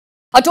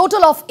A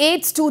total of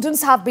 8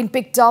 students have been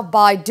picked up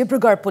by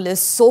Dibrugarh police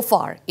so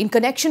far in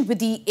connection with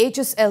the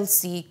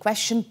HSLC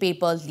question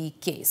paper leak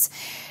case.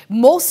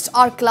 Most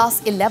are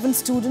class 11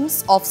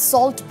 students of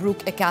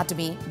𝗡𝗢𝗥𝗧𝗛𝗘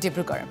Academy,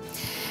 Dibrugarh.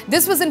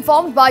 This was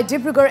informed by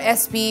Dibrugarh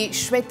SP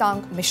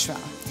𝗡𝗢𝗥𝗧𝗛𝗘 Mishra.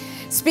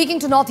 Speaking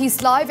to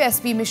Northeast Live,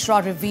 SP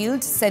Mishra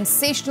revealed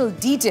sensational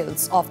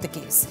details of the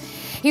case.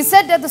 He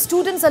said that the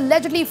students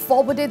allegedly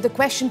forwarded the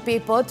question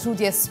paper through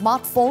their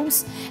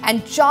smartphones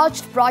and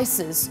charged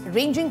prices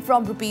ranging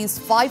from Rs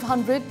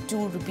 500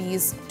 to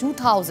Rs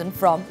 2000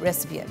 from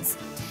recipients.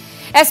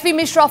 SP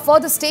Mishra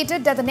further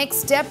stated that the next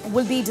step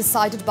will be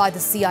decided by the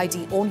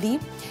CID only.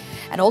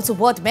 And also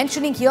worth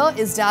mentioning here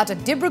is that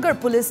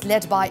Dibrugarh police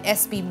led by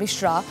SP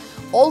Mishra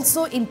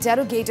also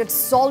interrogated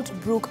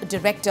𝗡𝗢𝗥𝗧𝗛𝗘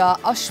Director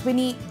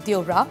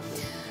𝗔𝗦𝗦𝗦𝗔𝗠,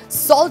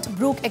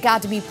 𝗡𝗢𝗥𝗧𝗛𝗘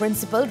Academy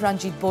Principal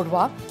Ranjit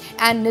Borwa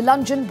and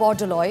𝗟𝗜𝗩𝗙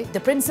Borgohain, the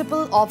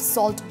principal of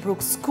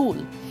𝗡𝗢𝗥𝗧𝗛𝗘 School,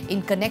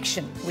 in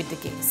connection with the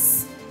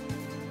case.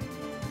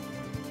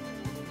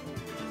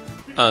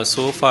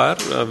 So far,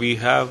 we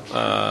have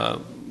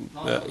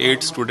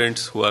 8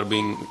 students who are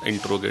being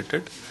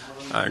interrogated,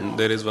 and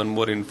there is one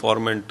more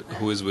informant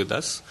who is with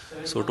us.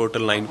 So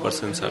total 9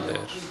 persons are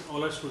there.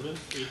 All are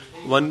students? 8?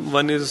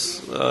 One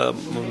is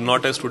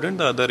not a student,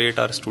 the other 8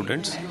 are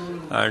students,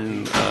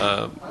 and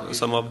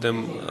some of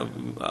them,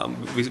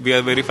 we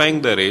are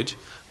verifying their age.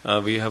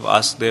 We have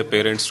asked their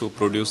parents to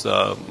produce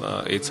the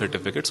age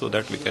certificate so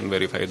that we can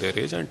verify their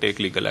age and take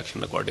legal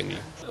action accordingly.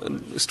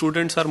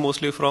 Students are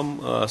mostly from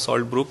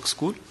𝗡𝗢𝗥𝗧𝗛𝗘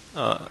School,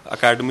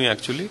 Academy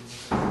actually,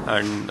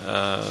 and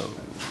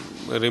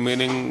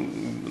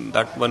remaining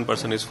that one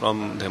person is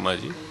from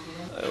Dhemaji.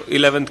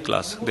 11th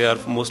class. They are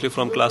mostly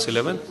from class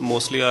 11th,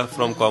 mostly are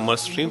from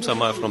commerce stream,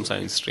 some are from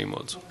science stream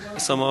also.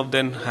 Some of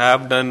them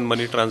have done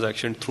money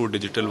transaction through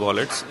digital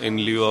wallets in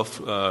lieu of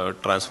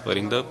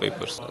transferring the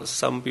papers.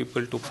 Some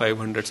people took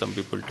 500, some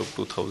people took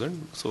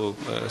 2000, so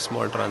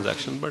small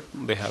transaction, but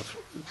they have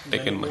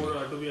taken money. More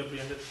are to be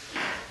apprehended?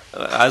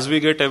 As we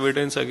get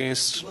evidence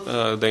against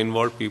the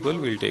involved people,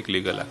 we will take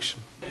legal action.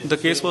 The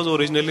case was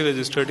originally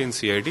registered in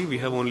CID. We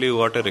have only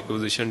got a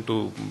requisition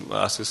to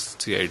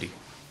assist CID.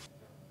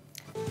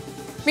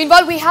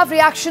 Meanwhile, we have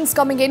reactions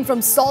coming in from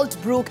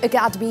𝗡𝗢𝗥𝗧𝗛𝗘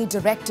Academy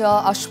Director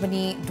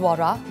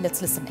𝗟𝗜𝗦𝗦𝗔𝗠.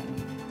 Let's listen in.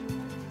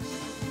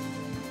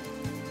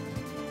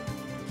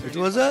 It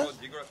was an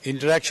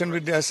interaction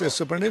with the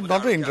superintendent,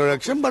 not an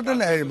interaction, but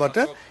an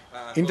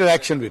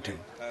interaction with him.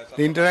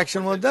 The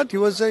interaction was that he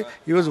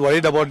was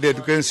worried about the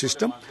education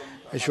system,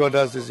 assured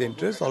us his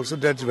interest. Also,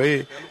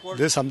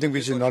 there's something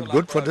which is not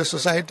good for the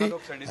society,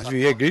 as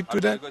we agreed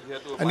to that.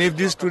 And if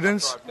these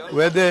students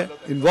were there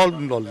involved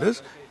in all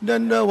this,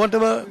 then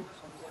whatever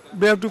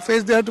they have to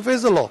face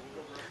the law.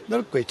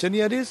 The question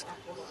here is,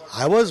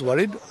 I was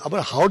worried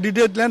about how did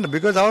it land,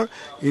 because our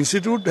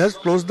institute has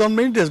closed down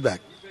many days back.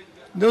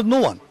 There was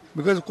no one,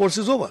 because the course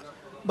is over.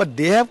 But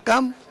they have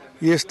come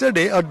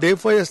yesterday, or day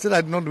before yesterday,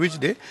 I don't know which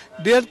day,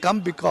 they have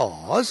come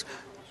because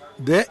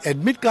their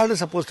admit card is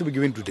supposed to be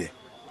given today.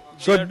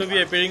 So they have to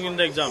be appearing in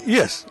the exam?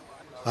 Yes.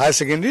 Higher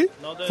secondary,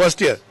 first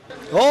year.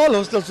 All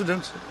hostel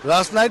students.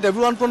 Last night,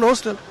 everyone from the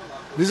hostel.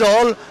 These are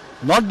all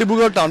not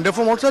Dibrugarh town, they're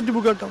from outside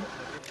Dibrugarh town.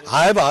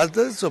 I have asked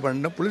the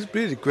superintendent police,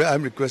 I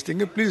am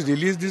requesting you, please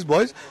release these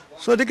boys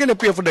so they can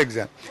appear for the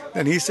exam.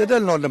 Then he said,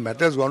 no, the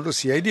matter has gone to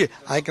CID,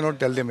 I cannot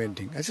tell them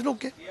anything. I said,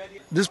 okay.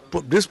 This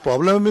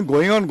problem has been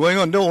going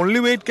on. The only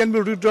way it can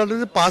be resolved is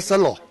to pass a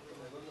law.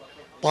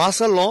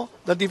 Pass a law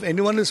that if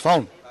anyone is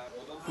found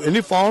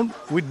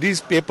with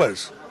these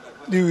papers,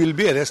 you will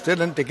be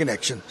arrested and taken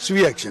action,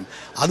 severe action.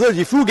 Otherwise,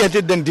 if you get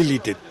it, then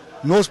delete it.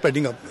 No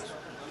spreading of news.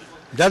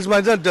 That's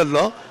why the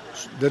law,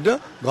 that the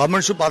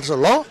government should pass a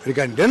law,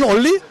 then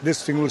only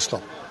this thing will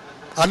stop.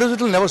 Otherwise,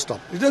 it will never stop.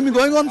 It has been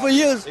going on for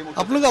years.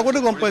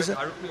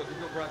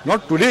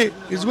 Not today,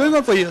 it's going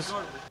on for years.